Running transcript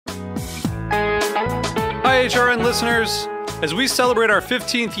Hi, HRN listeners. As we celebrate our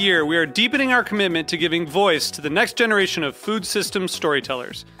 15th year, we are deepening our commitment to giving voice to the next generation of food systems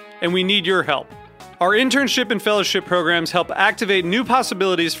storytellers, and we need your help. Our internship and fellowship programs help activate new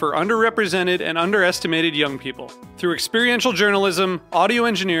possibilities for underrepresented and underestimated young people through experiential journalism, audio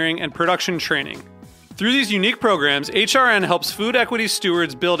engineering, and production training. Through these unique programs, HRN helps food equity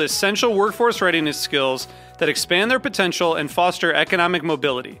stewards build essential workforce readiness skills that expand their potential and foster economic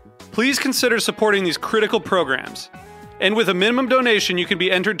mobility. Please consider supporting these critical programs. And with a minimum donation, you can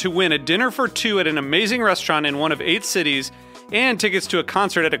be entered to win a dinner for two at an amazing restaurant in one of 8 cities and tickets to a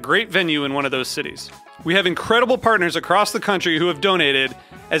concert at a great venue in one of those cities. We have incredible partners across the country who have donated,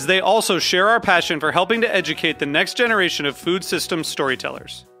 as they also share our passion for helping to educate the next generation of food systems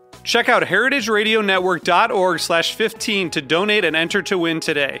storytellers. Check out heritageradionetwork.org/15 to donate and enter to win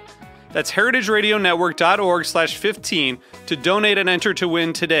today. That's heritageradionetwork.org/15 to donate and enter to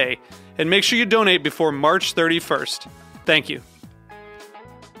win today. And make sure you donate before March 31st. Thank you.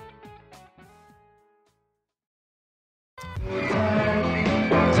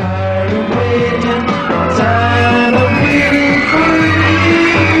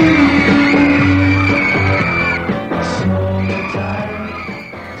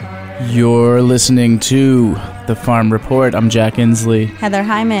 You're listening to The Farm Report. I'm Jack Inslee. Heather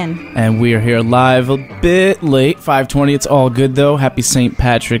Hyman. And we are here live a bit late, 5:20. It's all good, though. Happy St.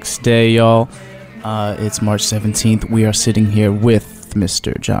 Patrick's Day, y'all. It's March 17th. We are sitting here with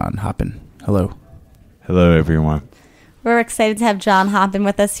Mr. John Hoppin. Hello. Hello, everyone. We're excited to have John Hoppin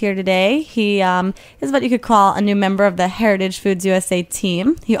with us here today. He is what you could call a new member of the Heritage Foods USA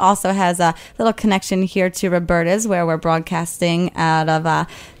team. He also has a little connection here to Roberta's, where we're broadcasting out of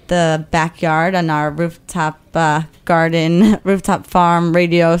the backyard on our rooftop rooftop farm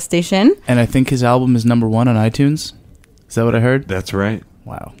radio station. And I think his album is #1 on iTunes. Is that what I heard? That's right.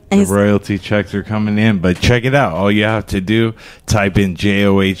 Wow. The royalty checks are coming in, but check it out. All you have to do, type in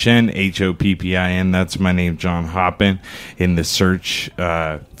JOHN, HOPPIN. That's my name, John Hoppin, in the search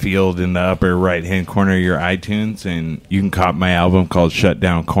field in the upper right-hand corner of your iTunes, and you can cop my album called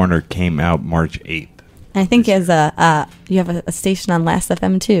Shutdown Corner. Came out March 8th. I think you have a station on Last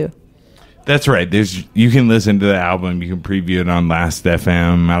FM too. That's right. You can listen to the album. You can preview it on Last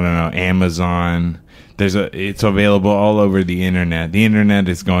FM. I don't know, Amazon. It's available all over the internet. The internet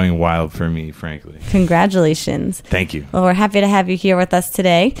is going wild for me, frankly. Congratulations. Thank you. Well, we're happy to have you here with us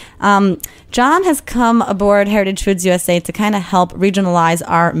today. John has come aboard Heritage Foods USA to kind of help regionalize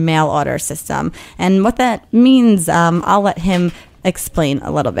our mail order system. And what that means, I'll let him explain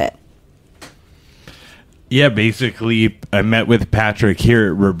a little bit. Yeah, basically, I met with Patrick here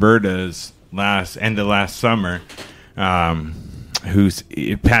at Roberta's end of last summer. Patrick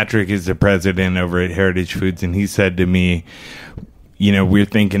is the president over at Heritage Foods, and he said to me, we're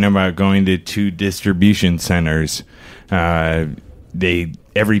thinking about going to 2 distribution centers.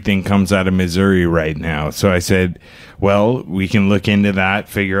 Everything comes out of Missouri right now. So I said, well, we can look into that,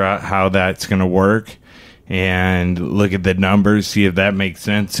 figure out how that's going to work, and look at the numbers, see if that makes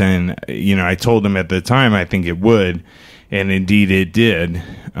sense. And, I told him at the time I think it would, and indeed it did.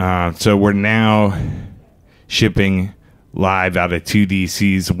 So we're now shipping live out of 2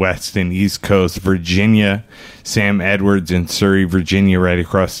 DCs, West and East Coast, Virginia, Sam Edwards in Surrey, Virginia, right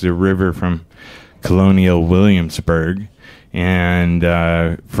across the river from Colonial Williamsburg, and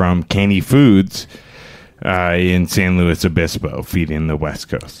from Canny Foods in San Luis Obispo, feeding the West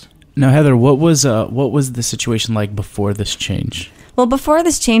Coast. Now, Heather, what was the situation like before this change? Well, before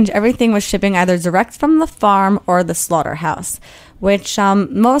this change, everything was shipping either direct from the farm or the slaughterhouse, which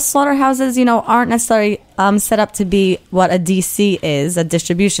most slaughterhouses, aren't necessarily set up to be what a DC is, a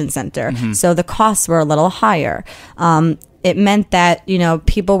distribution center. Mm-hmm. So the costs were a little higher. It meant that,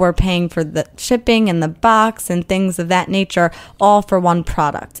 people were paying for the shipping and the box and things of that nature, all for one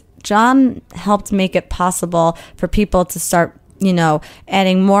product. John helped make it possible for people to start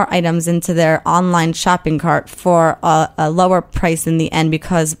adding more items into their online shopping cart for a lower price in the end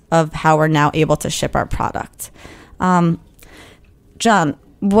because of how we're now able to ship our product. John,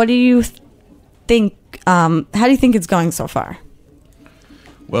 what do you think? How do you think it's going so far?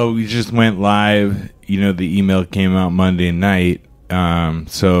 Well, we just went live. The email came out Monday night.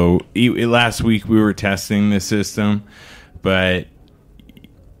 So last week we were testing the system, but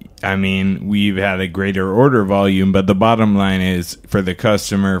we've had a greater order volume, but the bottom line is for the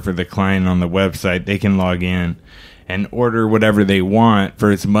customer, for the client on the website, they can log in and order whatever they want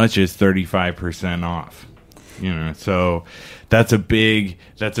for as much as 35% off. So that's a big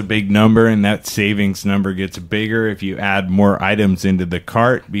number, and that savings number gets bigger if you add more items into the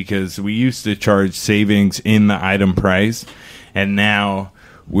cart, because we used to charge savings in the item price, and now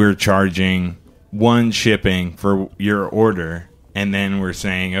we're charging one shipping for your order, and then we're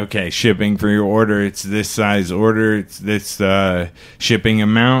saying, okay, shipping for your order, it's this size order, it's this shipping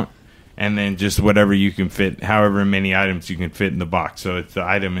amount, and then just whatever you can fit, however many items you can fit in the box. So it's the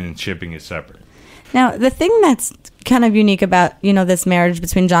item and shipping is separate. Now, the thing that's kind of unique about, this marriage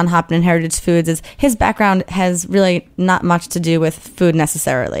between John Hoppin and Heritage Foods is his background has really not much to do with food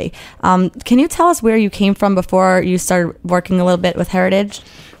necessarily. Can you tell us where you came from before you started working a little bit with Heritage?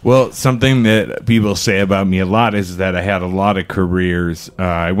 Well, something that people say about me a lot is that I had a lot of careers.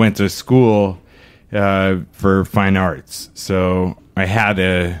 I went to school for fine arts. So I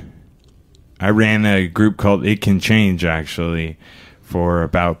ran a group called It Can Change, actually, for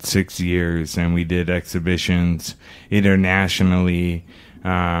about 6 years, and we did exhibitions internationally.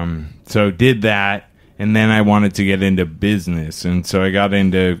 So did that, and then I wanted to get into business, and so I got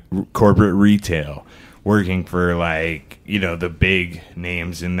into corporate retail, working for the big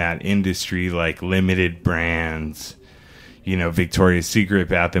names in that industry, like Limited Brands, Victoria's Secret,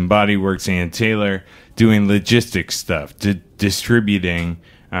 Bath and Body Works, Ann Taylor, doing logistics stuff, distributing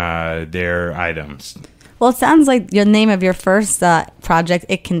their items. Well, it sounds like your name of your first project,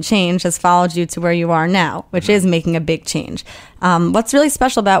 It Can Change, has followed you to where you are now, which is making a big change. What's really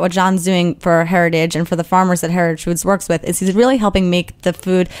special about what John's doing for Heritage and for the farmers that Heritage Foods works with is he's really helping make the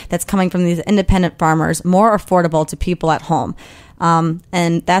food that's coming from these independent farmers more affordable to people at home.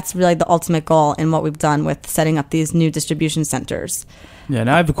 And that's really the ultimate goal in what we've done with setting up these new distribution centers. Yeah,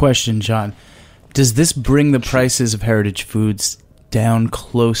 and I have a question, John. Does this bring the prices of Heritage Foods down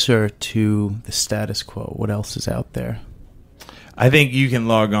closer to the status quo? What else is out there? I think you can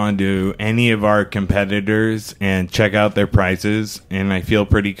log on to any of our competitors and check out their prices, and I feel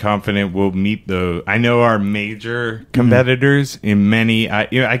pretty confident we'll meet those. I know our major competitors in many.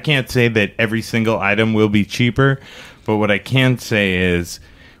 I can't say that every single item will be cheaper, but what I can say is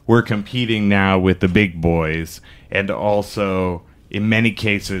we're competing now with the big boys, and also in many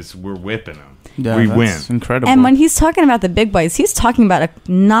cases we're whipping them. Yeah, we that's win. Incredible. And when he's talking about the big boys, he's talking about a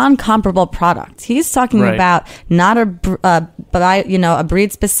non-comparable product. He's talking about not a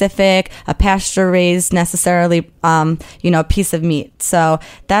breed specific, a pasture raised necessarily, piece of meat. So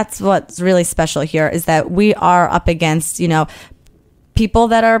that's what's really special here is that we are up against, people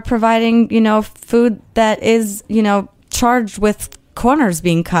that are providing, food that is, charged with corners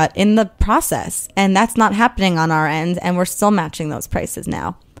being cut in the process. And that's not happening on our end. And we're still matching those prices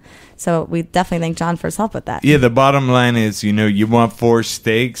now. So we definitely thank John for his help with that. Yeah, the bottom line is, you want 4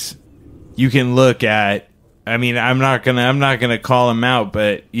 steaks, you can look at. I mean, I'm not gonna call them out,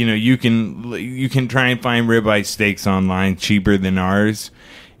 but you can try and find ribeye steaks online cheaper than ours,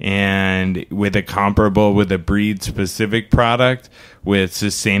 and with a breed specific product with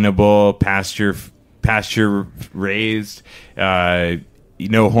sustainable pasture raised,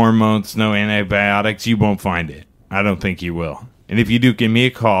 no hormones, no antibiotics, you won't find it. I don't think you will. And if you do, give me a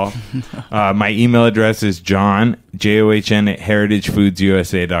call. My email address is John, John, at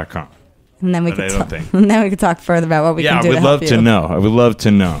heritagefoodsusa.com. And then we could talk further about what we can do. Yeah, I would love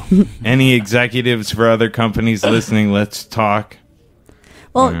to know. Any executives for other companies listening, let's talk.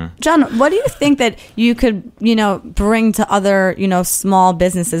 Well, John, what do you think that you could, bring to other, small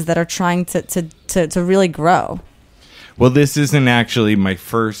businesses that are trying to really grow? Well, this isn't actually my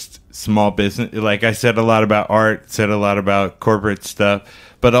first small business. Like I said a lot about art, said a lot about corporate stuff,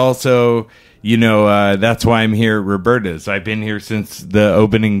 but also, that's why I'm here at Roberta's. I've been here since the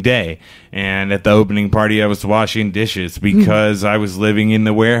opening day, and at the opening party, I was washing dishes because I was living in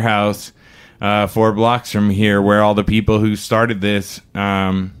the warehouse 4 blocks from here, where all the people who started this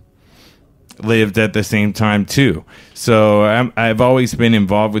lived at the same time too. So I've always been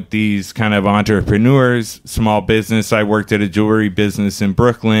involved with these kind of entrepreneurs, small business. I worked at a jewelry business in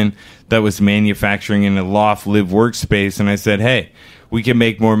Brooklyn that was manufacturing in a loft live workspace, and I said, hey, we can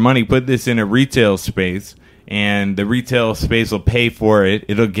make more money, put this in a retail space, and the retail space will pay for it.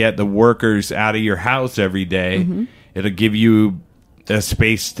 It'll get the workers out of your house every day. It'll give you a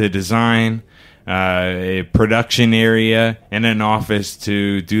space to design, a production area, and an office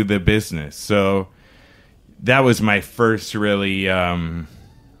to do the business. So that was my first really kind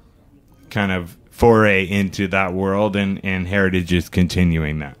of foray into that world, and Heritage is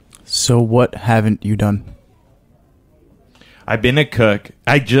continuing that. So what haven't you done? I've been a cook.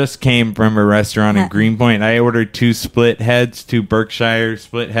 I just came from a restaurant in Greenpoint. I ordered 2 Berkshire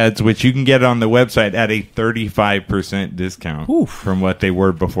split heads, which you can get on the website at a 35% discount from what they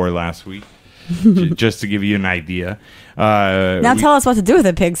were before last week. Just to give you an idea. Now tell us what to do with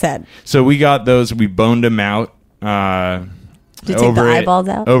a pig's head. So we got those. We boned them out. Did you take the eyeballs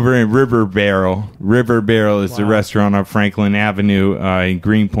out? Over in River Barrel. River Barrel is the restaurant on Franklin Avenue in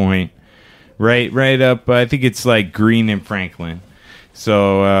Greenpoint. right up. I think it's like Green and Franklin.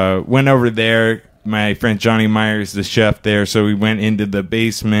 So went over there. My friend Johnny Myers, the chef there. So we went into the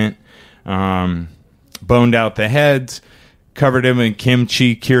basement, boned out the heads, covered them in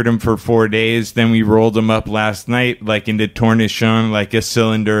kimchi, cured them for 4 days. Then we rolled them up last night, like into tornichon, like a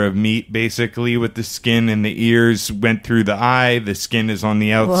cylinder of meat, basically, with the skin and the ears went through the eye. The skin is on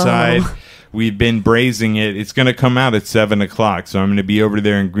the outside. Whoa. We've been braising it. It's going to come out at 7 o'clock. So I'm going to be over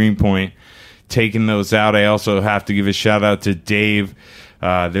there in Greenpoint taking those out. I also have to give a shout out to Dave.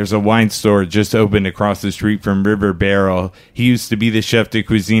 There's a wine store just opened across the street from River Barrel. He used to be the chef de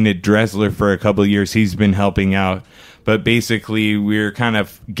cuisine at Dressler for a couple of years. He's been helping out. But basically, we're kind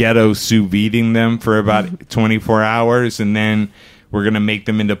of ghetto sous videing them for about 24 hours, and then we're going to make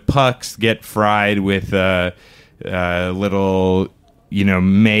them into pucks, get fried with a little,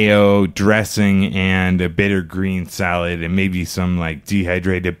 mayo dressing and a bitter green salad, and maybe some like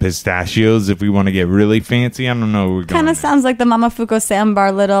dehydrated pistachios if we want to get really fancy. I don't know. Kind of sounds like the Mamafuko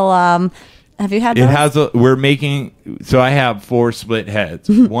Sambar little. Have you had those? It has. We're making. So I have 4 split heads.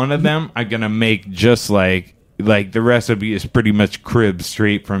 One of them I'm gonna make just like the recipe is pretty much cribbed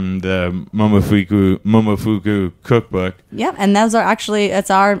straight from the Momofuku cookbook. Yeah, and those are actually, it's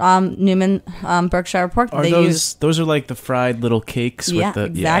our Newman Berkshire pork that they use. Those are like the fried little cakes with the...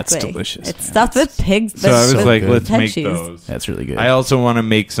 Exactly. Yeah, it's delicious. It's stuffed with pigs. So I was like, let's make those. That's really good. I also want to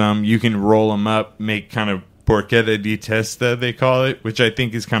make some, you can roll them up, make kind of porchetta di testa, they call it, which I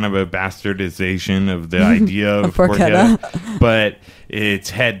think is kind of a bastardization of the idea of porchetta. But it's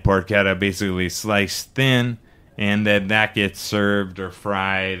head porchetta, basically sliced thin. And then that gets served or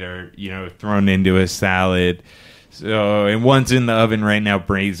fried or, thrown into a salad. So, and one's in the oven right now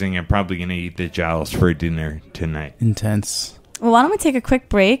braising. I'm probably going to eat the jowls for dinner tonight. Intense. Well, why don't we take a quick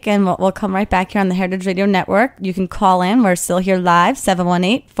break and we'll come right back here on the Heritage Radio Network. You can call in. We're still here live,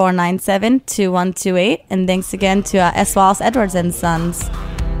 718-497-2128. And thanks again to S. Wallace Edwards and Sons.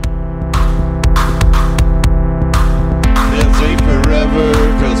 They'll say forever,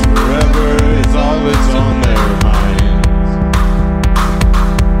 'cause forever is all that's on their minds.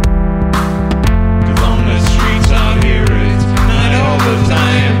 'Cause on the streets out here, it's night all the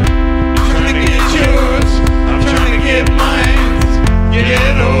time. You're trying to get yours, I'm trying to get mine. You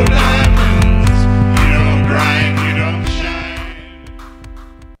get old diamonds, you don't grind, you don't shine.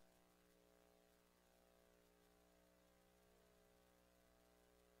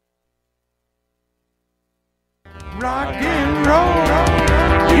 Rock and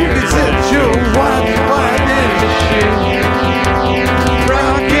roll, you can set your watch wide in the shit.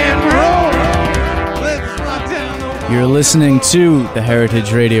 Rock and roll, let's rock down the wall. You're listening to the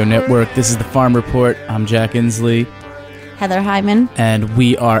Heritage Radio Network. This is the Farm Report. I'm Jack Inslee. Heather Hyman. And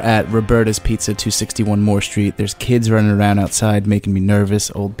we are at Roberta's Pizza, 261 Moore Street. There's kids running around outside making me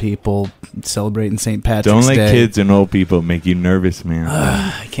nervous. Old people celebrating St. Patrick's Day. Don't let kids and old people make you nervous, man.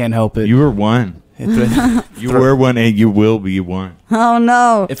 I can't help it. You were one. You were one and you will be one. Oh,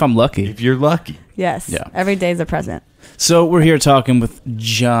 no. If I'm lucky. If you're lucky. Yes. Yeah. Every day's a present. So we're here talking with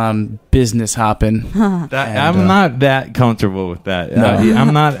John Business Hoppin. I'm not that comfortable with that. No.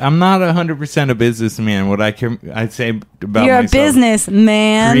 I'm not 100% a businessman. What I'd say about You're myself, a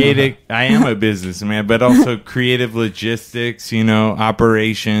businessman. I am a businessman, but also creative logistics,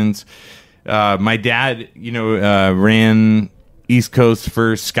 operations. My dad, ran East Coast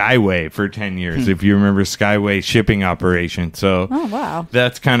for Skyway for 10 years, if you remember Skyway shipping operation. So oh, wow.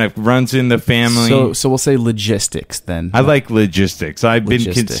 That's kind of runs in the family. So we'll say logistics then. I like logistics. I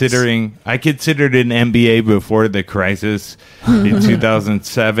considered an MBA before the crisis in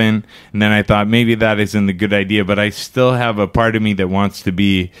 2007. And then I thought maybe that isn't a good idea, but I still have a part of me that wants to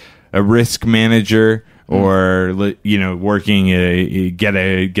be a risk manager or, working, get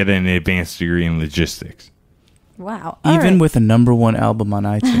an advanced degree in logistics. Wow. Even with a #1 album on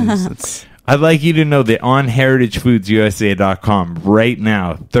iTunes. I'd like you to know that on heritagefoodsusa.com right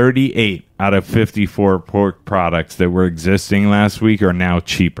now, 38 out of 54 pork products that were existing last week are now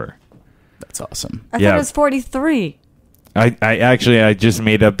cheaper. That's awesome. I thought it was 43. I just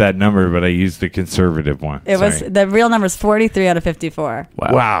made up that number, but I used the conservative one. The real number is 43 out of 54.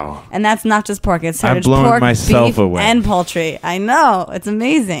 Wow. And that's not just pork. It's I'm blowing pork, myself beef, away. and poultry. I know. It's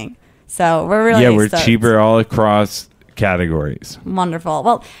amazing. So we're really we're stoked. cheaper all across categories. Wonderful.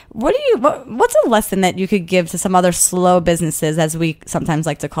 Well, what's a lesson that you could give to some other slow businesses, as we sometimes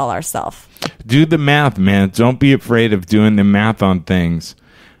like to call ourselves? Do the math, man. Don't be afraid of doing the math on things.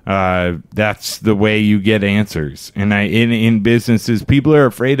 That's the way you get answers. And in businesses, people are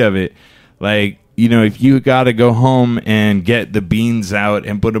afraid of it. Like, if you got to go home and get the beans out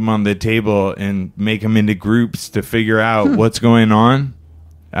and put them on the table and make them into groups to figure out what's going on,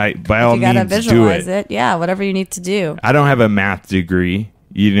 by all You gotta means do visualize it. it. Yeah, whatever you need to do. I don't have a math degree.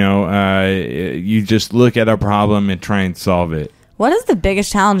 You just look at a problem and try and solve it. What has the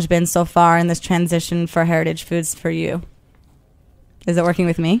biggest challenge been so far in this transition for heritage foods for you? Is it working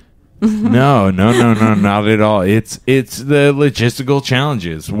with me? No, not at all. It's the logistical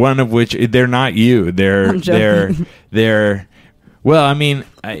challenges. One of which they're not you. I'm joking. They're well, I mean,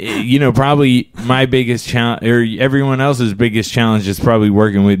 probably my biggest challenge or everyone else's biggest challenge is probably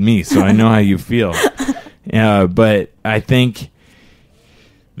working with me. So I know how you feel. But I think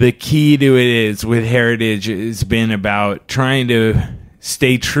the key to it is with heritage has been about trying to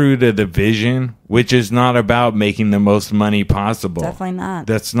stay true to the vision, which is not about making the most money possible. Definitely not.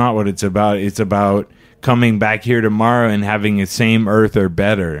 That's not what it's about. It's about coming back here tomorrow and having the same earth or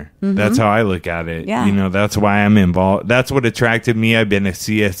better. Mm-hmm. That's how I look at it. Yeah. That's why I'm involved. That's what attracted me. I've been a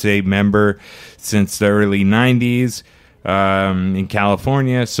CSA member since the early 90s in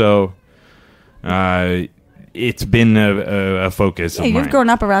California. So it's been a focus of mine. You've grown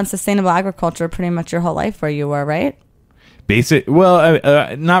up around sustainable agriculture pretty much your whole life where you were, right?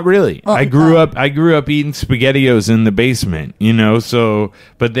 Not really. I grew up eating SpaghettiOs in the basement, so,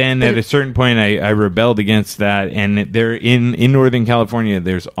 but then at a certain point I rebelled against that. And there in Northern California,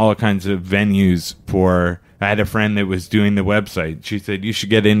 there's all kinds of venues I had a friend that was doing the website. She said, you should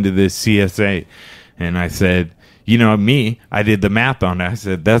get into this CSA. And I said, I did the math on it. I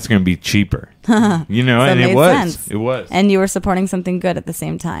said, that's going to be cheaper, So and it was, sense. It was. And you were supporting something good at the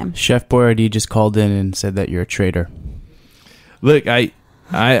same time. Chef Boyardee just called in and said that you're a traitor. Look, I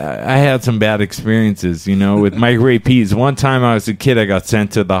had some bad experiences, with microwave peas. One time I was a kid, I got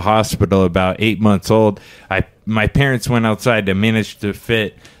sent to the hospital about 8 months old. My parents went outside to manage to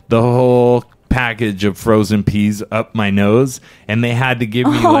fit the whole package of frozen peas up my nose, and they had to give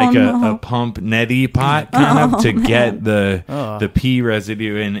me a pump neti pot kind of to get the pea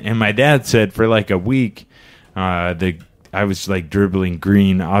residue. And my dad said for like a week, I was like dribbling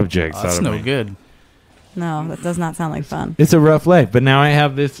green objects out of that's no good. No, that does not sound like fun. It's a rough life, but now I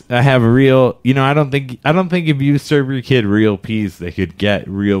have a real, I don't think if you serve your kid real peas, they could get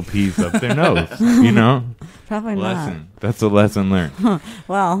real peas up their nose, Probably lesson. not. That's a lesson learned.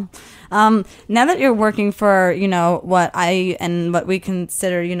 Well, now that you're working for, what we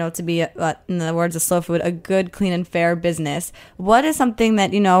consider, to be, in the words of Slow Food, a good, clean, and fair business, what is something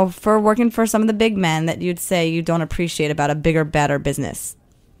that, for working for some of the big men that you'd say you don't appreciate about a bigger, better business?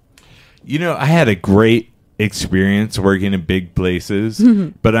 I had a great experience working in big places,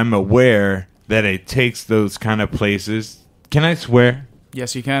 but I'm aware that it takes those kind of places. Can I swear?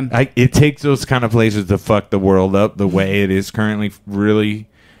 Yes, you can. It takes those kind of places to fuck the world up the way it is currently really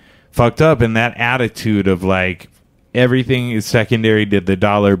fucked up. And that attitude of like everything is secondary to the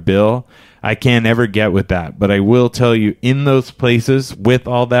dollar bill, I can't ever get with that. But I will tell you, in those places with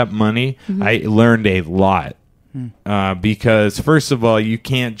all that money, I learned a lot. Because first of all, you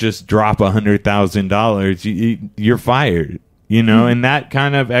can't just drop $100,000. You're fired, and that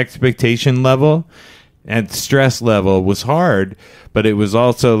kind of expectation level and stress level was hard, but it was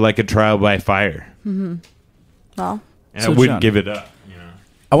also like a trial by fire. Well, and I wouldn't give it up.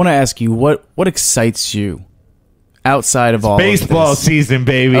 I want to ask you what excites you outside of all baseball of this? Season,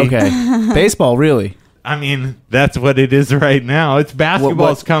 baby. Okay, baseball, really. I mean, that's what it is right now. It's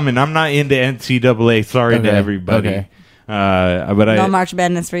basketball's coming. I'm not into NCAA. Sorry to everybody. Okay. But no March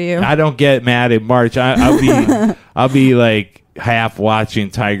Madness for you. I don't get mad at March. I'll be like half watching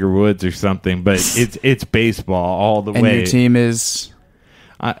Tiger Woods or something. But it's baseball all the way. And your team is?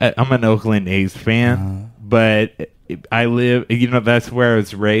 I'm an Oakland A's fan, but I live. That's where I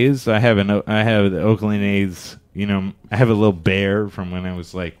was raised. I have the Oakland A's. I have a little bear from when I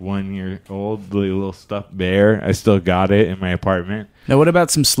was like 1 year old, the little stuffed bear. I still got it in my apartment. Now, what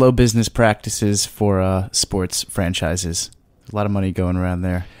about some slow business practices for sports franchises? A lot of money going around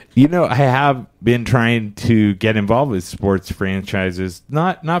there. I have been trying to get involved with sports franchises,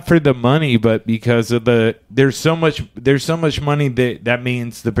 not for the money, but because of there's so much money that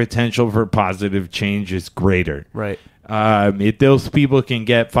means the potential for positive change is greater. Right. If those people can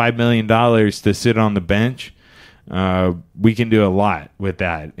get $5 million to sit on the bench, we can do a lot with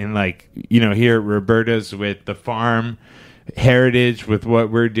that. And here at Roberta's with the farm heritage, with what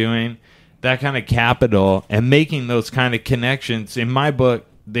we're doing, that kind of capital and making those kind of connections, in my book,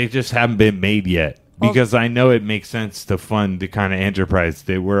 they just haven't been made yet, because I know it makes sense to fund the kind of enterprise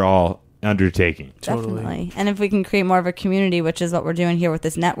that we're all undertaking. Definitely. And if we can create more of a community, which is what we're doing here with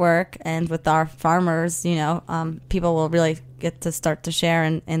this network and with our farmers, people will really get to start to share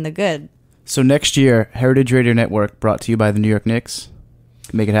in the good. So next year, Heritage Radio Network, brought to you by the New York Knicks.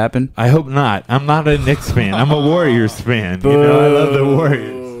 Make it happen. I hope not. I'm not a Knicks fan. I'm a Warriors fan. I love the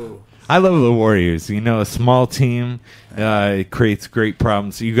Warriors. I love the Warriors. You know, a small team it creates great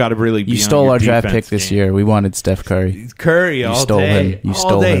problems. You got to really be You on stole your our draft defense pick this game. year. We wanted Steph Curry. Curry all stole day. him. You all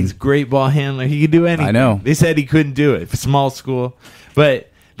stole day. him. He's a great ball handler. He could do anything. I know. They said he couldn't do it. Small school. But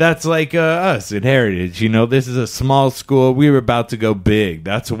that's like us at Heritage. You know, this is a small school. We were about to go big.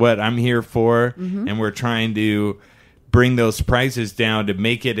 That's what I'm here for. And we're trying to bring those prices down to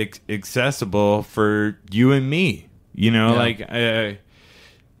make it accessible for you and me. You know,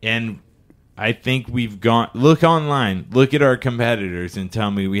 and I think we've gone. Look online. Look at our competitors and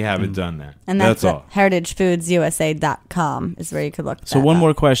tell me we haven't done that. And that's all. heritagefoodsusa.com is where you could look. So one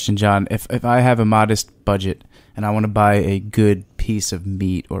more question, John. If I have a modest budget and I want to buy a good piece of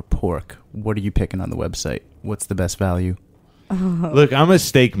meat or pork, what are you picking on the website? What's the best value? Look, I'm a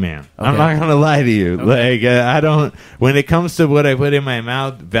steak man. Okay. I'm not gonna lie to you. Okay. Like I don't. When it comes to what I put in my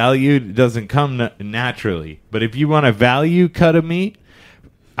mouth, value doesn't come naturally. But if you want a value cut of meat,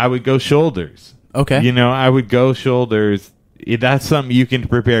 I would go shoulders. Okay. You know, I would go shoulders. That's something you can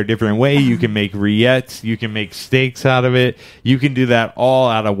prepare a different way. You can make rillettes. You can make steaks out of it. You can do that all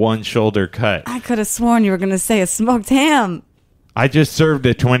out of one shoulder cut. I could have sworn you were going to say a smoked ham. I just served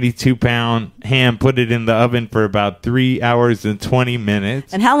a 22-pound ham, put it in the oven for about 3 hours and 20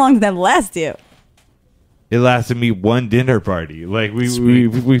 minutes. And how long did that last you? It lasted me one dinner party. Like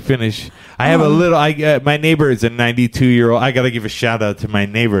we finished. I have a little. My neighbor is a 92-year-old. I gotta give a shout out to my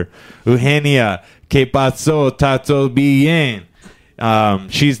neighbor, Eugenia. Que pasó, tato bien?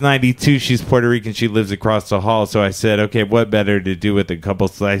 She's 92. She's Puerto Rican. She lives across the hall. So I said, okay, what better to do with a couple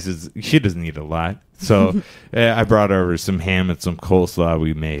slices? She doesn't eat a lot. So I brought over some ham and some coleslaw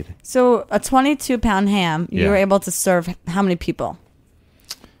we made. So a 22-pound ham, you were able to serve how many people?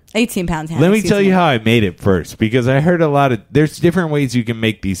 18 pounds ham. Let me tell you how I made it first, because I heard a lot of, there's different ways you can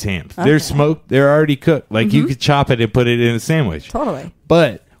make these hams. Okay. They're smoked. They're already cooked. Like you could chop it and put it in a sandwich. Totally.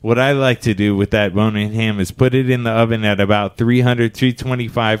 But what I like to do with that bone-in ham is put it in the oven at about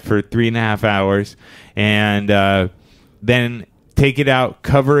 325 for 3.5 hours, and then take it out,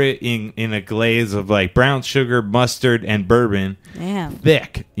 cover it in a glaze of like brown sugar, mustard, and bourbon. Damn.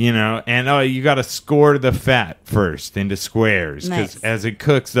 Thick, you know, and you got to score the fat first into squares, because Nice. as it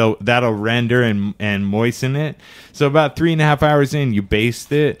cooks, that'll render and moisten it. So about 3.5 hours in, you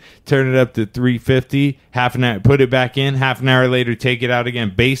baste it, turn it up to 350, half an hour, put it back in, half an hour later, take it out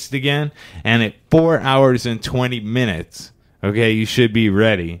again, baste again, and at 4 hours and 20 minutes, okay, you should be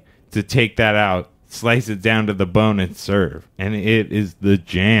ready to take that out, slice it down to the bone, and serve. And it is the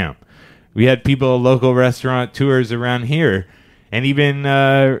jam. We had people, local restaurant tours around here, and even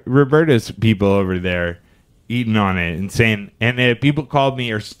Roberta's people over there eating on it and saying, and people called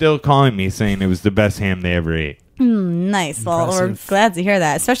me, or still calling me, saying it was the best ham they ever ate. Nice. Well, we're Impressive. glad to hear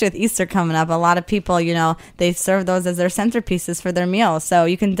that, especially with Easter coming up. A lot of people, you know, they serve those as their centerpieces for their meals. So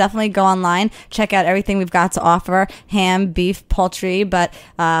you can definitely go online, check out everything we've got to offer: ham, beef, poultry, but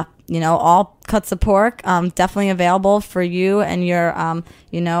you know, all cuts of pork. Definitely available for you and your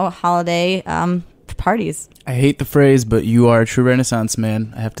you know, holiday parties. I hate the phrase, but you are a true Renaissance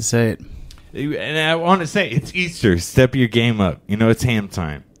man. I have to say it. And I want to say, it's Easter. Step your game up. You know, it's ham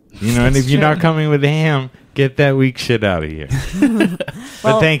time. You know, and if you're not coming with a ham, get that weak shit out of here.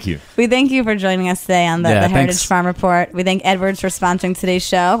 But thank you. We thank you for joining us today on the Heritage thanks. Farm Report. We thank Edwards for sponsoring today's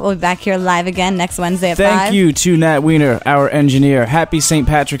show. We'll be back here live again next Wednesday at 5. Thank you to Nat Wiener, our engineer. Happy St.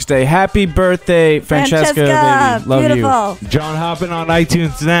 Patrick's Day. Happy birthday, Francesca, baby. Love Beautiful. John Hoppin on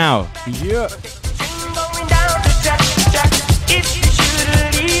iTunes now. you. Yeah.